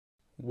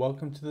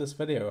Welcome to this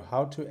video,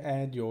 how to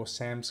add your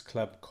Sam's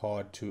Club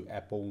card to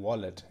Apple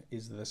Wallet.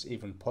 Is this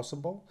even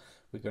possible?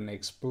 We're going to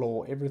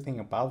explore everything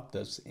about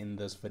this in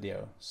this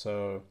video.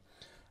 So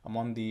I'm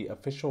on the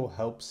official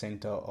help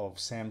center of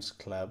Sam's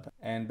Club,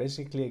 and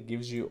basically it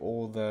gives you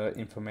all the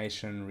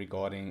information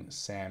regarding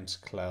Sam's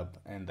Club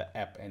and the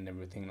app and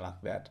everything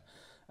like that.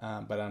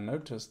 But I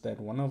noticed that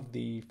one of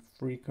the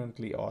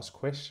frequently asked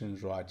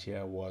questions right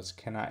here was,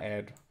 can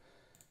I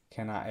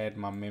add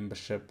my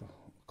membership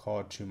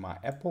card to my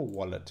Apple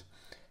Wallet?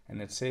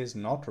 And it says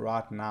not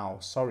right now,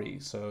 sorry.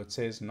 So it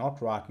says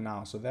not right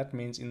now, so that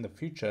means in the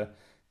future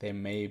they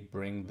may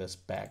bring this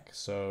back.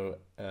 So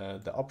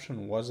the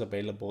option was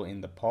available in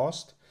the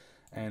past,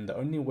 and the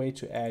only way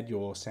to add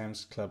your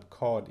Sam's Club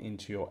card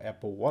into your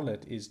Apple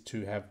Wallet is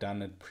to have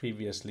done it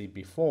previously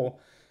before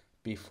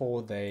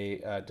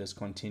they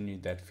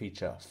discontinued that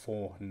feature,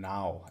 for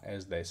now,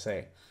 as they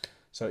say.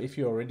 So if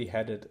you already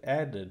had it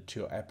added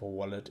to your Apple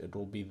Wallet, it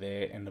will be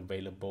there and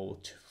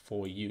available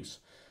for use.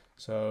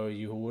 So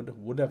you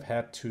would have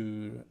had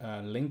to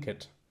link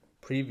it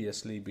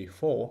previously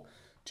before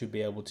to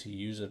be able to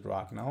use it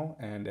right now.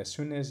 And as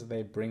soon as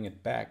they bring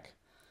it back,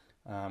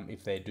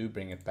 if they do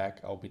bring it back,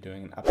 I'll be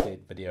doing an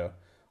update video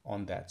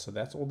on that. So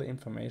that's all the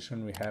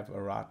information we have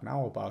right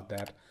now about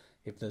that.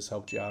 If this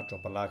helped you out,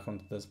 drop a like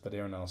onto this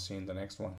video and I'll see you in the next one.